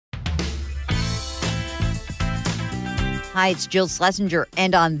Hi, it's Jill Schlesinger,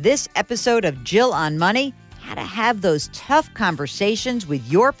 and on this episode of Jill on Money, how to have those tough conversations with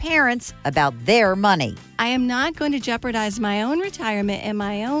your parents about their money. I am not going to jeopardize my own retirement and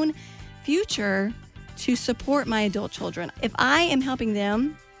my own future to support my adult children. If I am helping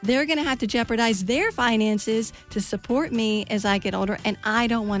them, they're going to have to jeopardize their finances to support me as I get older, and I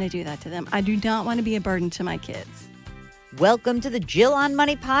don't want to do that to them. I do not want to be a burden to my kids. Welcome to the Jill on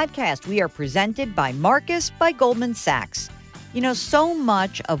Money podcast. We are presented by Marcus by Goldman Sachs. You know, so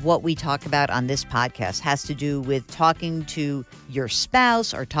much of what we talk about on this podcast has to do with talking to your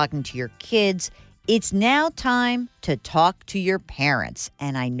spouse or talking to your kids. It's now time to talk to your parents.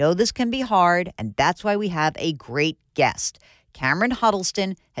 And I know this can be hard, and that's why we have a great guest. Cameron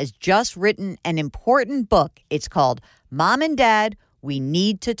Huddleston has just written an important book. It's called Mom and Dad, We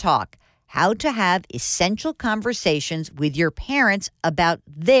Need to Talk: How to Have Essential Conversations with Your Parents About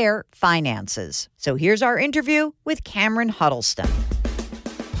Their Finances. So here's our interview with Cameron Huddleston.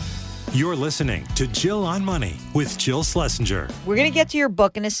 You're listening to Jill on Money with Jill Schlesinger. We're going to get to your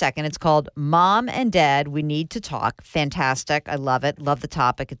book in a second. It's called Mom and Dad, We Need to Talk. Fantastic. I love it. Love the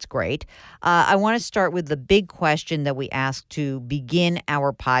topic. It's great. I want to start with the big question that we ask to begin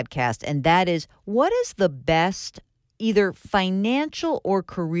our podcast, and that is, what is the best either financial or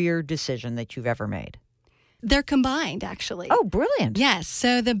career decision that you've ever made? They're combined, actually. Oh, brilliant. Yes.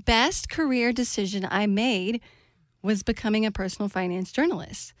 So the best career decision I made was becoming a personal finance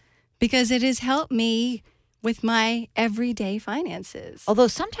journalist, because it has helped me with my everyday finances. Although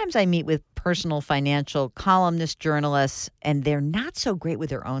sometimes I meet with personal financial columnist journalists, and they're not so great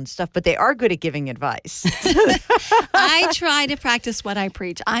with their own stuff, but they are good at giving advice. I try to practice what I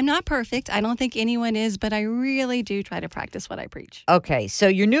preach. I'm not perfect. I don't think anyone is, but I really do try to practice what I preach. Okay, so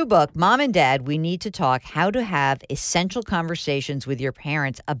your new book, Mom and Dad, We Need to Talk: How to Have Essential Conversations with Your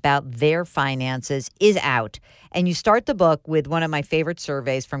Parents About Their Finances, is out. And you start the book with one of my favorite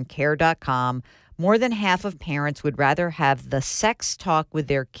surveys from care.com. More than half of parents would rather have the sex talk with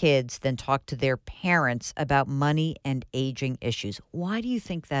their kids than talk to their parents about money and aging issues. Why do you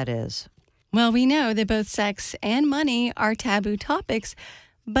think that is? Well, we know that both sex and money are taboo topics,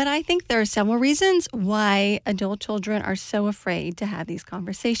 but I think there are several reasons why adult children are so afraid to have these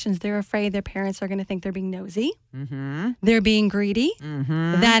conversations. They're afraid their parents are going to think they're being nosy, they're being greedy,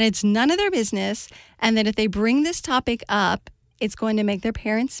 that it's none of their business, and that if they bring this topic up, it's going to make their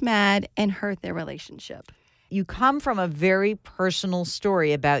parents mad and hurt their relationship. You come from a very personal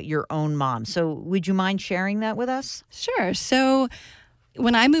story about your own mom. So would you mind sharing that with us? Sure. So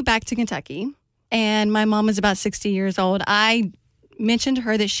when I moved back to Kentucky and my mom was about 60 years old, I mentioned to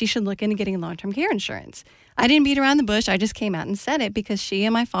her that she should look into getting long-term care insurance. I didn't beat around the bush. I just came out and said it because she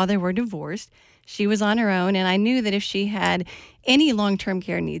and my father were divorced. She was on her own, and I knew that if she had any long-term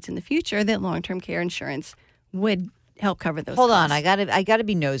care needs in the future, that long-term care insurance would help cover those Hold costs. on, I gotta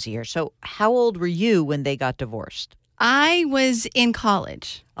be nosy here. So how old were you when they got divorced? I was in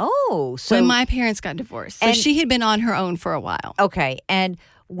college. Oh, so when my parents got divorced. So she had been on her own for a while. Okay, and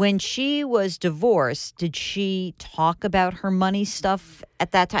when she was divorced, did she talk about her money stuff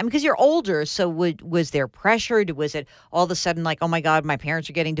at that time? Because you're older, so was there pressure? Was it all of a sudden like, oh my God, my parents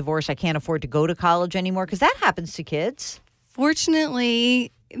are getting divorced, I can't afford to go to college anymore? Because that happens to kids.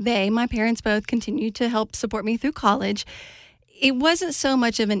 Fortunately, my parents both continued to help support me through college. It wasn't so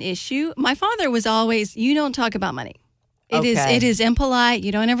much of an issue. My father was always, you don't talk about money. It is impolite.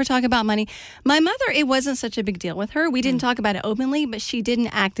 You don't ever talk about money. My mother, it wasn't such a big deal with her. We didn't talk about it openly, but she didn't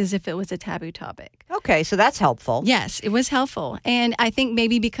act as if it was a taboo topic. Okay, so that's helpful. Yes, it was helpful. And I think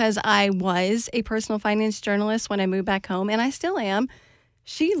maybe because I was a personal finance journalist when I moved back home, and I still am,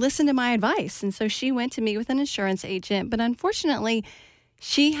 she listened to my advice. And so she went to meet with an insurance agent, but unfortunately,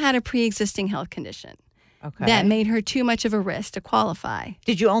 she had a pre-existing health condition that made her too much of a risk to qualify.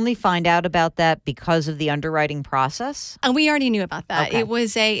 Did you only find out about that because of the underwriting process? We already knew about that. Okay.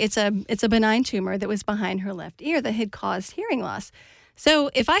 It's a benign tumor that was behind her left ear that had caused hearing loss.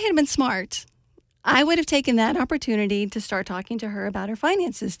 So if I had been smart, I would have taken that opportunity to start talking to her about her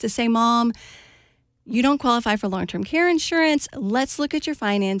finances, to say, Mom, you don't qualify for long-term care insurance. Let's look at your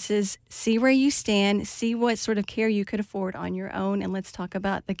finances, see where you stand, see what sort of care you could afford on your own, and let's talk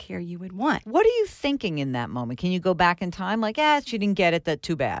about the care you would want. What are you thinking in that moment? Can you go back in time? Like, she didn't get it, that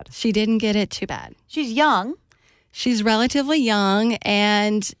too bad. She didn't get it, too bad. She's young. She's relatively young,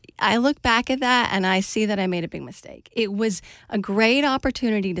 and I look back at that and I see that I made a big mistake. It was a great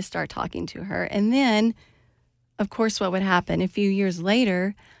opportunity to start talking to her. And then, of course, what would happen a few years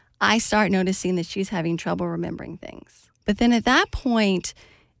later, I start noticing that she's having trouble remembering things. But then at that point,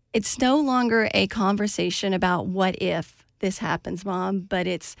 it's no longer a conversation about what if this happens, Mom, but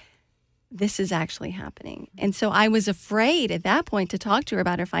it's this is actually happening. And so I was afraid at that point to talk to her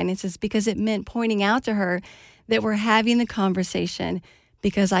about her finances because it meant pointing out to her that we're having the conversation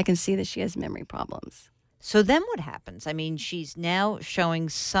because I can see that she has memory problems. So then what happens? I mean, she's now showing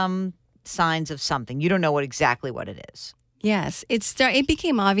some signs of something. You don't know exactly what it is. Yes. It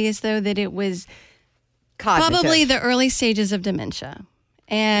became obvious, though, that it was Cognitive. probably the early stages of dementia.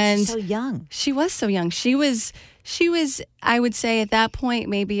 And She's so young. She was so young. She was, I would say at that point,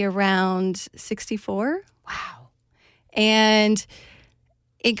 maybe around 64. Wow. And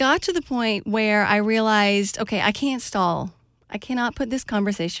it got to the point where I realized, okay, I can't stall. I cannot put this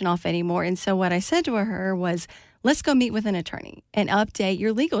conversation off anymore. And so what I said to her was, let's go meet with an attorney and update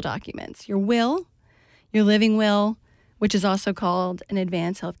your legal documents, your will, your living will, which is also called an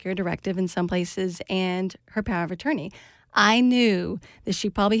advance healthcare directive in some places, and her power of attorney. I knew that she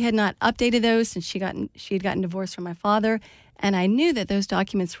probably had not updated those since she had gotten divorced from my father. And I knew that those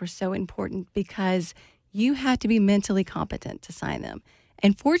documents were so important because you had to be mentally competent to sign them.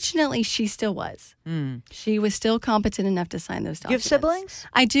 And fortunately, she still was. She was still competent enough to sign those documents. You have siblings?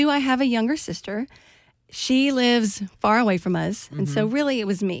 I do. I have a younger sister. She lives far away from us. And so really it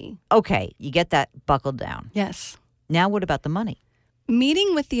was me. Okay, you get that buckled down. Yes. Now what about the money?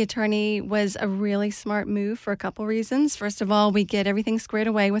 Meeting with the attorney was a really smart move for a couple reasons. First of all, we get everything squared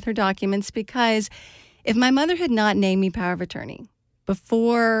away with her documents because if my mother had not named me power of attorney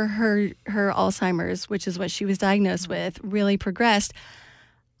before her Alzheimer's, which is what she was diagnosed with, really progressed,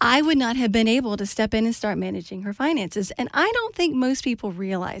 I would not have been able to step in and start managing her finances. And I don't think most people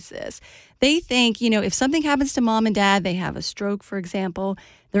realize this. They think, if something happens to mom and dad, they have a stroke, for example,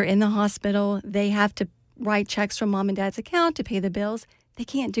 they're in the hospital, they have to write checks from mom and dad's account to pay the bills. They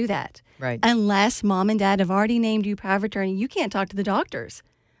can't do that. Right. Unless mom and dad have already named you power of attorney, you can't talk to the doctors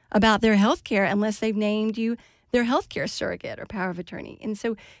about their health care unless they've named you their health care surrogate or power of attorney. And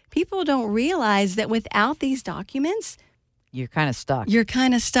so people don't realize that without these documents, you're kind of stuck. You're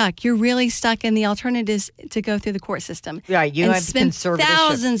kind of stuck. You're really stuck, and the alternative is to go through the court system. Yeah, you and have spend conservatorship.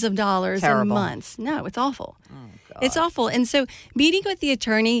 thousands of dollars Terrible. in months. No, it's awful. Oh, God. It's awful. And so meeting with the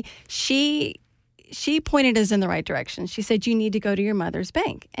attorney, she pointed us in the right direction. She said, you need to go to your mother's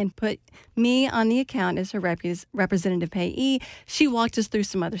bank and put me on the account as her representative payee. She walked us through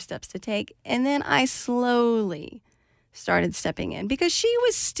some other steps to take. And then I slowly started stepping in because she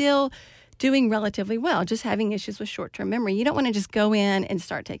was still doing relatively well, just having issues with short-term memory. You don't want to just go in and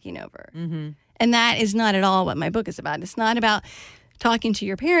start taking over. And that is not at all what my book is about. It's not about talking to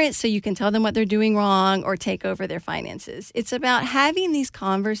your parents so you can tell them what they're doing wrong or take over their finances. It's about having these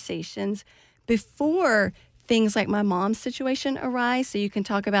conversations before things like my mom's situation arise, so you can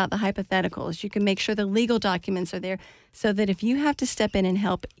talk about the hypotheticals. You can make sure the legal documents are there so that if you have to step in and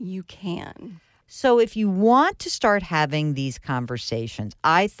help, you can. So if you want to start having these conversations,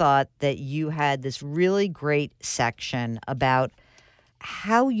 I thought that you had this really great section about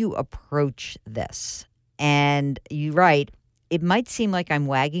how you approach this. And you write, it might seem like I'm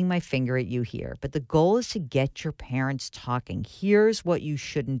wagging my finger at you here, but the goal is to get your parents talking. Here's what you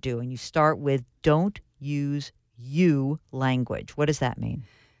shouldn't do. And you start with don't use you language. What does that mean?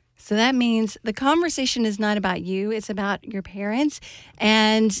 So that means the conversation is not about you. It's about your parents.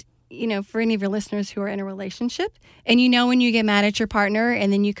 And for any of your listeners who are in a relationship, and when you get mad at your partner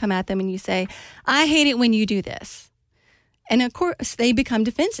and then you come at them and you say, I hate it when you do this. And of course, they become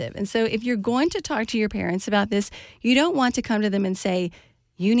defensive. And so if you're going to talk to your parents about this, you don't want to come to them and say,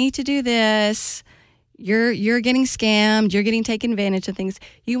 you need to do this. You're getting scammed. You're getting taken advantage of things.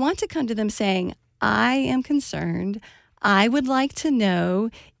 You want to come to them saying, I am concerned. I would like to know.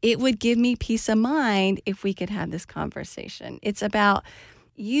 It would give me peace of mind if we could have this conversation. It's about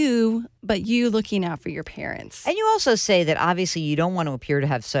you, but you looking out for your parents. And you also say that obviously you don't want to appear to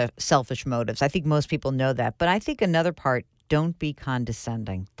have selfish motives. I think most people know that. But I think another part, don't be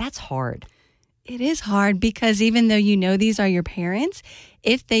condescending. That's hard. It is hard because even though these are your parents,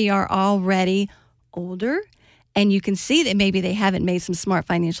 if they are already older and you can see that maybe they haven't made some smart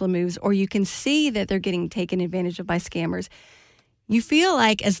financial moves, or you can see that they're getting taken advantage of by scammers, you feel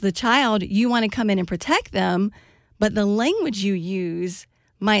like as the child, you want to come in and protect them, but the language you use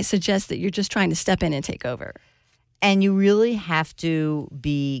might suggest that you're just trying to step in and take over. And you really have to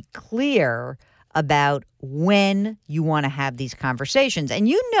be clear about when you want to have these conversations. And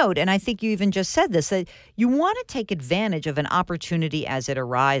you note, and I think you even just said this, that you want to take advantage of an opportunity as it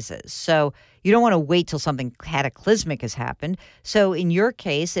arises. So you don't want to wait till something cataclysmic has happened. So in your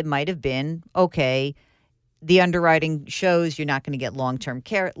case, it might have been, okay, the underwriting shows you're not going to get long-term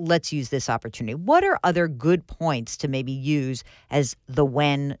care. Let's use this opportunity. What are other good points to maybe use as the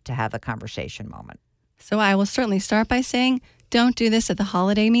when to have a conversation moment? So I will certainly start by saying, Don't do this at the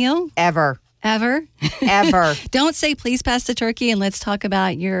holiday meal. Ever. Ever. Ever. Don't say, please pass the turkey and let's talk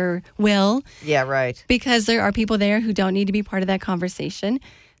about your will. Yeah, right. Because there are people there who don't need to be part of that conversation.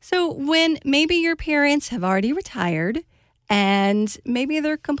 So when maybe your parents have already retired and maybe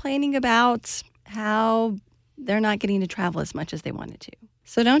they're complaining about how they're not getting to travel as much as they wanted to.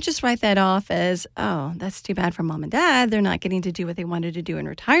 So don't just write that off as, oh, that's too bad for mom and dad. They're not getting to do what they wanted to do in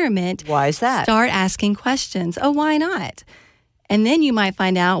retirement. Why is that? Start asking questions. Oh, why not? And then you might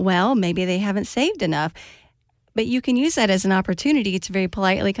find out, well, maybe they haven't saved enough. But you can use that as an opportunity to very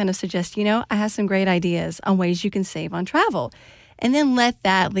politely kind of suggest, I have some great ideas on ways you can save on travel. And then let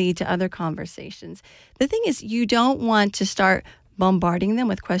that lead to other conversations. The thing is, you don't want to start bombarding them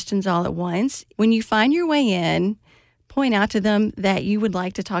with questions all at once. When you find your way in, point out to them that you would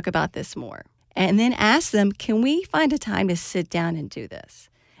like to talk about this more. And then ask them, can we find a time to sit down and do this?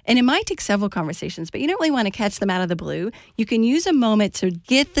 And it might take several conversations, but you don't really want to catch them out of the blue. You can use a moment to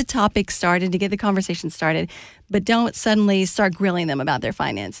get the topic started, to get the conversation started, but don't suddenly start grilling them about their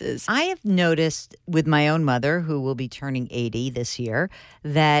finances. I have noticed with my own mother, who will be turning 80 this year,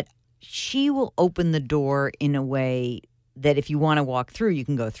 that she will open the door in a way that if you want to walk through, you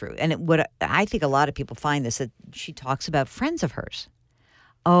can go through. And what I think a lot of people find this, that she talks about friends of hers.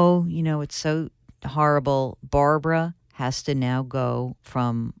 Oh, it's so horrible. Barbara has to now go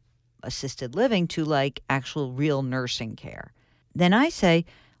from assisted living to like actual real nursing care. Then I say,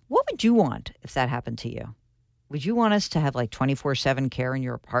 what would you want if that happened to you? Would you want us to have like 24/7 care in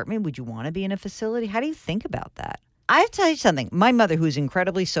your apartment? Would you want to be in a facility? How do you think about that? I have to tell you something. My mother, who's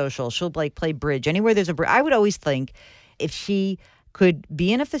incredibly social, she'll like play bridge. Anywhere there's a bridge, I would always think if she could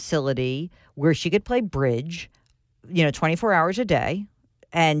be in a facility where she could play bridge, 24 hours a day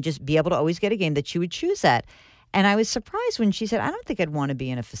and just be able to always get a game, that she would choose that. And I was surprised when she said, I don't think I'd want to be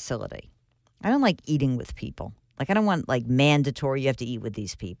in a facility. I don't like eating with people. Like, I don't want like mandatory, you have to eat with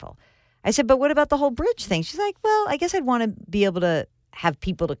these people. I said, but what about the whole bridge thing? She's like, well, I guess I'd want to be able to have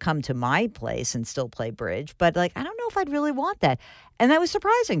people to come to my place and still play bridge. But like, I don't know if I'd really want that. And that was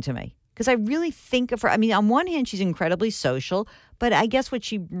surprising to me because I really think of her. I mean, on one hand, she's incredibly social, but I guess what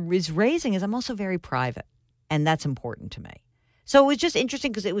she is raising is I'm also very private. And that's important to me. So it was just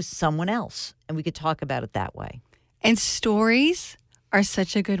interesting because it was someone else and we could talk about it that way. And stories are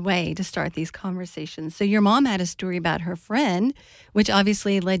such a good way to start these conversations. So your mom had a story about her friend, which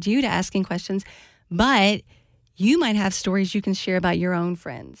obviously led you to asking questions, but you might have stories you can share about your own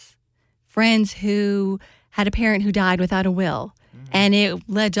friends who had a parent who died without a will. And it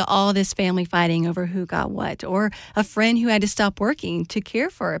led to all this family fighting over who got what, or a friend who had to stop working to care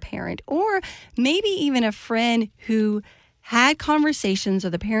for a parent, or maybe even a friend who had conversations or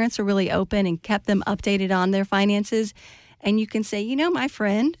the parents are really open and kept them updated on their finances. And you can say, my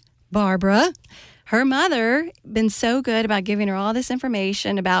friend, Barbara, her mother been so good about giving her all this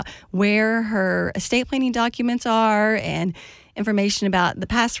information about where her estate planning documents are and information about the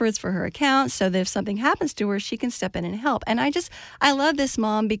passwords for her account so that if something happens to her, she can step in and help. And I love this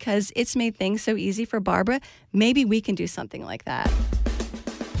mom because it's made things so easy for Barbara. Maybe we can do something like that.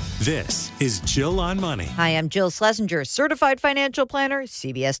 This is Jill on Money. Hi, I'm Jill Schlesinger, certified financial planner,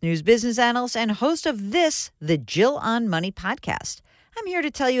 CBS News business analyst, and host of the Jill on Money podcast. I'm here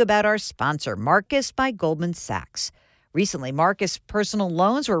to tell you about our sponsor, Marcus by Goldman Sachs. Recently, Marcus personal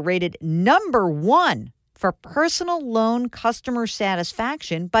loans were rated number 1 for personal loan customer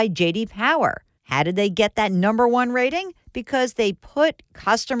satisfaction by J.D. Power. How did they get that number 1 rating? Because they put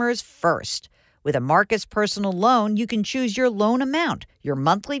customers first. With a Marcus personal loan, you can choose your loan amount, your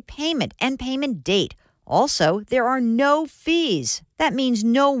monthly payment, and payment date. Also, there are no fees. That means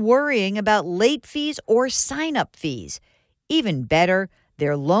no worrying about late fees or sign-up fees. Even better,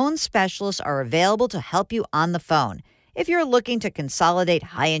 their loan specialists are available to help you on the phone. If you're looking to consolidate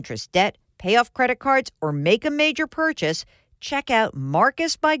high-interest debt, pay off credit cards, or make a major purchase, check out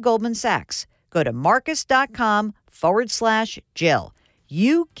Marcus by Goldman Sachs. Go to marcus.com/Jill.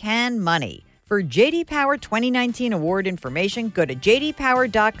 You can money. For J.D. Power 2019 award information, go to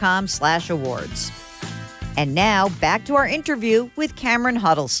jdpower.com/awards. And now back to our interview with Cameron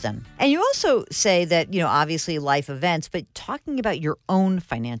Huddleston. And you also say that, obviously life events, but talking about your own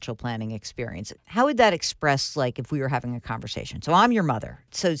financial planning experience, how would that express like if we were having a conversation? So I'm your mother.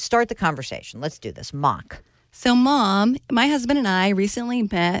 So start the conversation. Let's do this. Mock. So Mom, my husband and I recently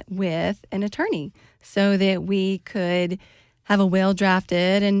met with an attorney so that we could have a will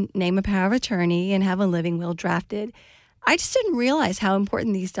drafted and name a power of attorney and have a living will drafted. I just didn't realize how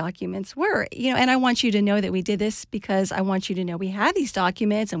important these documents were, and I want you to know that we did this because I want you to know we have these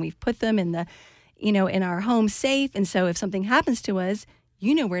documents and we've put them in the, in our home safe. And so if something happens to us,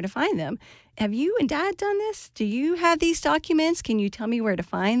 You know where to find them. Have you and Dad done this? Do you have these documents? Can you tell me where to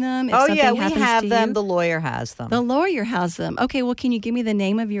find them? If Oh, yeah, we happens have to them. You? The lawyer has them. The lawyer has them. Okay, well, can you give me the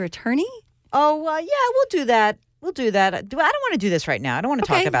name of your attorney? Oh, yeah, we'll do that. We'll do that. I don't want to do this right now. I don't want to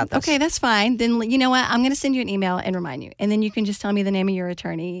talk about this. Okay, that's fine. Then you know what? I'm going to send you an email and remind you. And then you can just tell me the name of your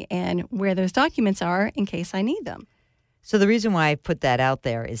attorney and where those documents are in case I need them. So the reason why I put that out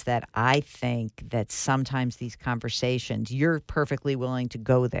there is that I think that sometimes these conversations, you're perfectly willing to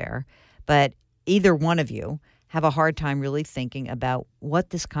go there, but either one of you have a hard time really thinking about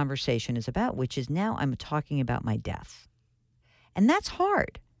what this conversation is about, which is now I'm talking about my death. And that's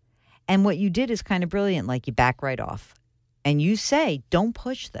hard. And what you did is kind of brilliant. Like you back right off and you say, don't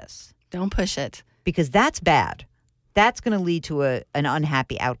push this. Don't push it. Because that's bad. That's going to lead to an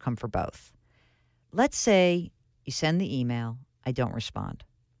unhappy outcome for both. Let's say you send the email, I don't respond.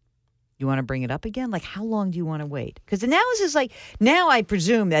 You want to bring it up again? Like, how long do you want to wait? Because now this is like, now I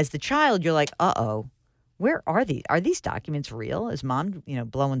presume as the child, you're like, uh-oh, where are these? Are these documents real? Is mom,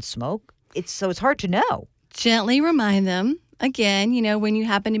 blowing smoke? It's hard to know. Gently remind them. Again, when you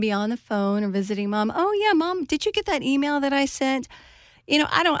happen to be on the phone or visiting mom, oh, yeah, mom, did you get that email that I sent?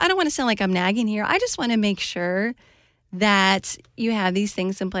 I don't want to sound like I'm nagging here. I just want to make sure that you have these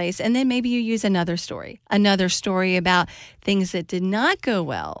things in place. And then maybe you use another story about things that did not go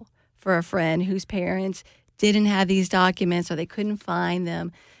well for a friend whose parents didn't have these documents or they couldn't find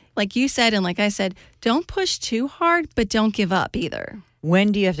them. Like you said, and like I said, don't push too hard, but don't give up either.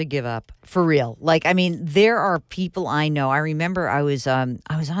 When do you have to give up? For real. There are people I know. I remember I was on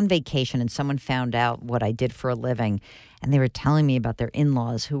vacation and someone found out what I did for a living. And they were telling me about their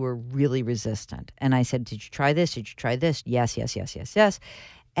in-laws who were really resistant. And I said, did you try this? Did you try this? Yes.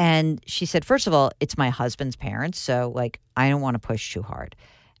 And she said, first of all, it's my husband's parents. So I don't want to push too hard.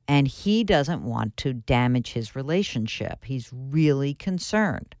 And he doesn't want to damage his relationship. He's really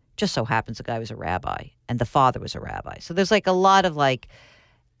concerned. Just so happens the guy was a rabbi and the father was a rabbi. So there's a lot of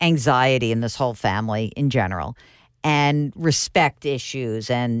anxiety in this whole family in general and respect issues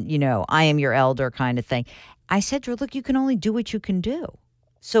and, I am your elder kind of thing. I said to her, look, you can only do what you can do.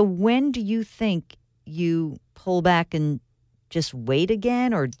 So when do you think you pull back and just wait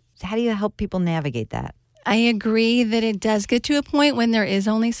again? Or how do you help people navigate that? I agree that it does get to a point when there is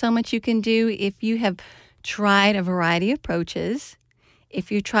only so much you can do. If you have tried a variety of approaches, if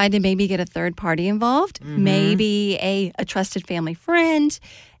you tried to maybe get a third party involved, maybe a trusted family friend,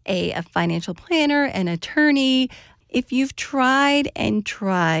 a financial planner, an attorney, if you've tried, and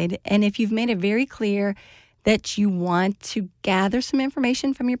if you've made it very clear that you want to gather some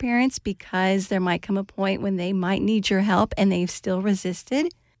information from your parents because there might come a point when they might need your help and they've still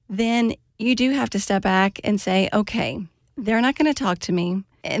resisted, then you do have to step back and say, okay, they're not going to talk to me.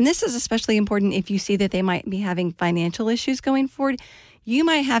 And this is especially important if you see that they might be having financial issues going forward. You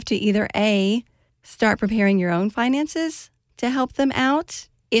might have to either A, start preparing your own finances to help them out,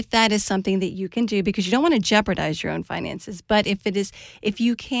 if that is something that you can do, because you don't want to jeopardize your own finances. But if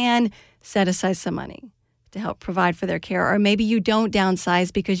you can set aside some money to help provide for their care, or maybe you don't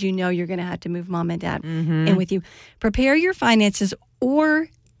downsize because you know you're going to have to move mom and dad in with you. Prepare your finances or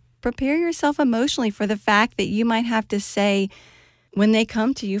prepare yourself emotionally for the fact that you might have to say, when they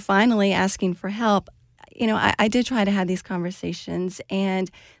come to you finally asking for help, I did try to have these conversations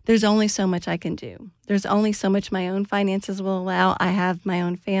and there's only so much I can do. There's only so much my own finances will allow. I have my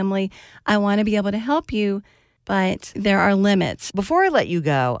own family. I want to be able to help you, but there are limits. Before I let you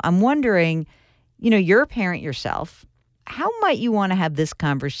go, I'm wondering, you're a parent yourself. How might you want to have this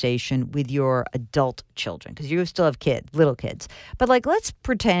conversation with your adult children? Because you still have little kids. But let's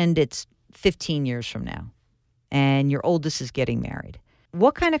pretend it's 15 years from now and your oldest is getting married.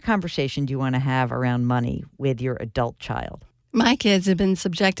 What kind of conversation do you want to have around money with your adult child? My kids have been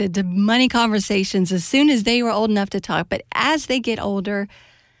subjected to money conversations as soon as they were old enough to talk. But as they get older,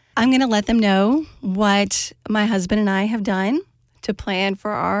 I'm going to let them know what my husband and I have done to plan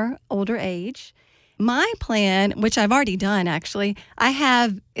for our older age. My plan, which I've already done actually,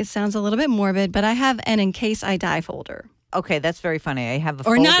 it sounds a little bit morbid, but I have an in case I die folder. Okay, that's very funny. I have a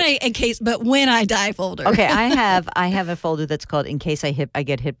or folder. Not in case, but when I die folder. Okay, I have a folder that's called "In Case I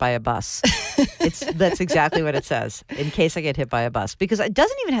Get Hit by a Bus." That's exactly what it says. In case I get hit by a bus, because it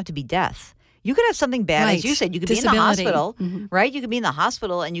doesn't even have to be death. You could have something bad, right. As you said. You could Disability. be in the hospital, right? You could be in the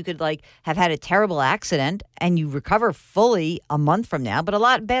hospital and you could have had a terrible accident and you recover fully a month from now. But a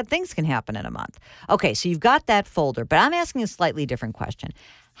lot of bad things can happen in a month. Okay, so you've got that folder, but I'm asking a slightly different question.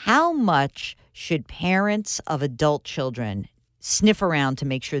 How much should parents of adult children sniff around to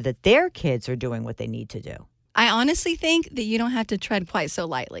make sure that their kids are doing what they need to do? I honestly think that you don't have to tread quite so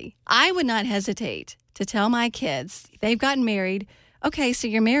lightly. I would not hesitate to tell my kids, they've gotten married, Okay, so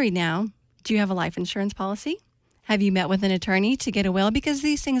you're married now. Do you have a life insurance policy? Have you met with an attorney to get a will? Because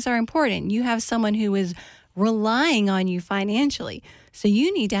these things are important. You have someone who is relying on you financially. So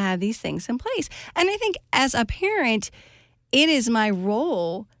you need to have these things in place. And I think as a parent, it is my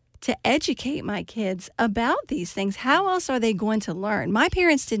role to educate my kids about these things. How else are they going to learn? My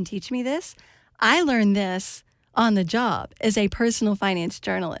parents didn't teach me this. I learned this on the job as a personal finance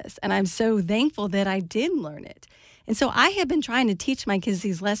journalist. And I'm so thankful that I did learn it. And so I have been trying to teach my kids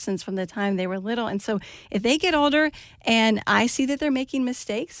these lessons from the time they were little. And so if they get older and I see that they're making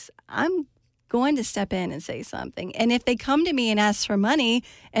mistakes, I'm going to step in and say something. And if they come to me and ask for money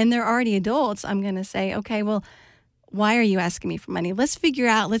and they're already adults, I'm going to say, okay, well, why are you asking me for money? Let's figure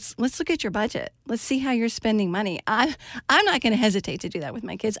out, let's look at your budget. Let's see how you're spending money. I'm not going to hesitate to do that with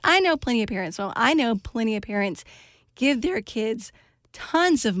my kids. I know plenty of parents. Well, I know plenty of parents give their kids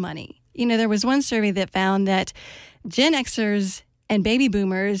tons of money. You know, there was one survey that found that Gen Xers and baby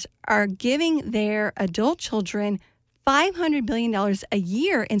boomers are giving their adult children $500 billion a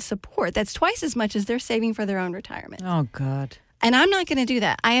year in support. That's twice as much as they're saving for their own retirement. Oh, God. And I'm not going to do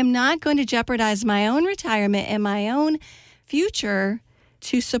that. I am not going to jeopardize my own retirement and my own future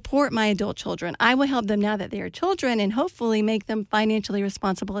to support my adult children. I will help them now that they are children and hopefully make them financially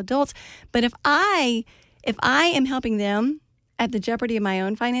responsible adults. But if I am helping them at the jeopardy of my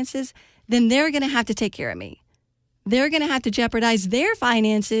own finances, then they're going to have to take care of me. They're going to have to jeopardize their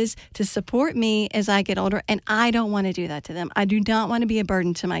finances to support me as I get older. And I don't want to do that to them. I do not want to be a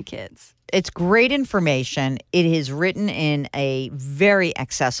burden to my kids. It's great information. It is written in a very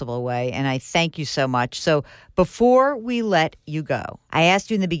accessible way, and I thank you so much. So before we let you go, I asked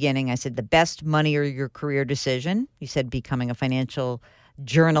you in the beginning, I said the best money or your career decision. You said becoming a financial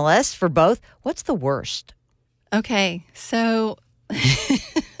journalist for both. What's the worst? Okay, so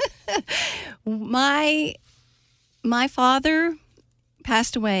my father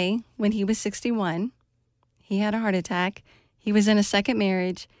passed away when he was 61. He had a heart attack. He was in a second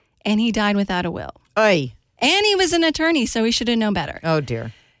marriage. And he died without a will. Oy. And he was an attorney, so he should have known better. Oh,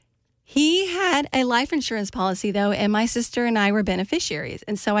 dear. He had a life insurance policy, though, and my sister and I were beneficiaries.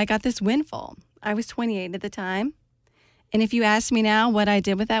 And so I got this windfall. I was 28 at the time. And if you ask me now what I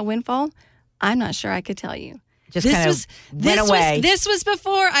did with that windfall, I'm not sure I could tell you. Just kind of went away. This was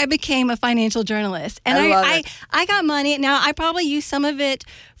before I became a financial journalist. And I got money. Now, I probably used some of it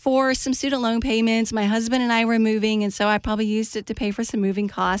for some student loan payments. My husband and I were moving, and so I probably used it to pay for some moving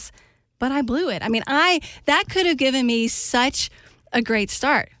costs. But I blew it. I mean, that could have given me such a great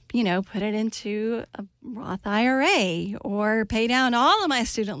start. You know, put it into a Roth IRA or pay down all of my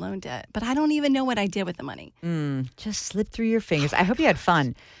student loan debt. But I don't even know what I did with the money. Just slipped through your fingers. I hope you had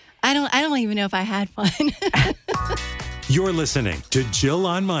fun. I don't even know if I had fun. You're listening to Jill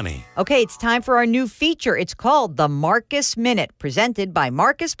on Money. Okay, it's time for our new feature. It's called the Marcus Minute, presented by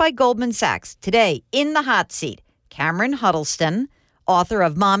Marcus by Goldman Sachs. Today, in the hot seat, Cameron Huddleston, author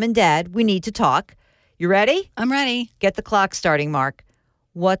of Mom and Dad, We Need to Talk. You ready? I'm ready. Get the clock starting, Mark.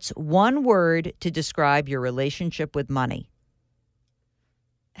 What's one word to describe your relationship with money?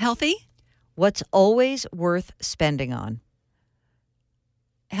 Healthy. What's always worth spending on?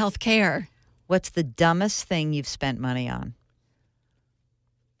 Healthcare. What's the dumbest thing you've spent money on?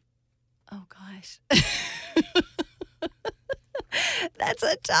 Oh, gosh. That's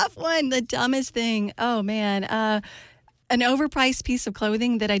a tough one. The dumbest thing. Oh, man. An overpriced piece of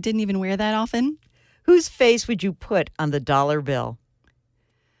clothing that I didn't even wear that often. Whose face would you put on the dollar bill?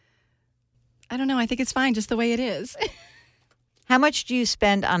 I don't know. I think it's fine just the way it is. How much do you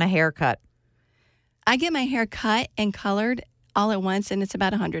spend on a haircut? I get my hair cut and colored all at once, and it's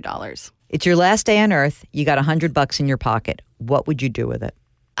about $100. It's your last day on Earth. You got $100 in your pocket. What would you do with it?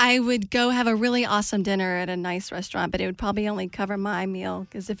 I would go have a really awesome dinner at a nice restaurant, but it would probably only cover my meal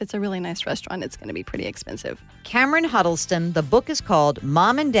because if it's a really nice restaurant, it's going to be pretty expensive. Cameron Huddleston, the book is called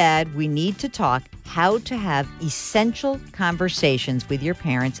Mom and Dad, We Need to Talk, How to Have Essential Conversations with Your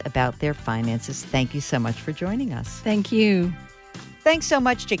Parents About Their Finances. Thank you so much for joining us. Thank you. Thanks so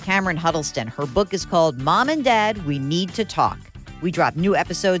much to Cameron Huddleston. Her book is called Mom and Dad, We Need to Talk. We drop new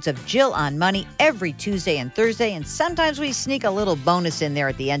episodes of Jill on Money every Tuesday and Thursday, and sometimes we sneak a little bonus in there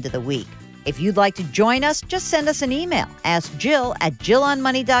at the end of the week. If you'd like to join us, just send us an email. Ask Jill at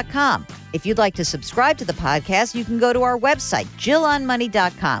JillOnMoney.com. If you'd like to subscribe to the podcast, you can go to our website,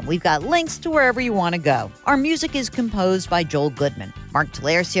 JillOnMoney.com. We've got links to wherever you want to go. Our music is composed by Joel Goodman. Mark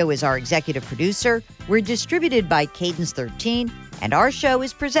Talercio is our executive producer. We're distributed by Cadence 13, and our show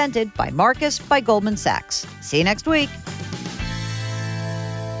is presented by Marcus by Goldman Sachs. See you next week.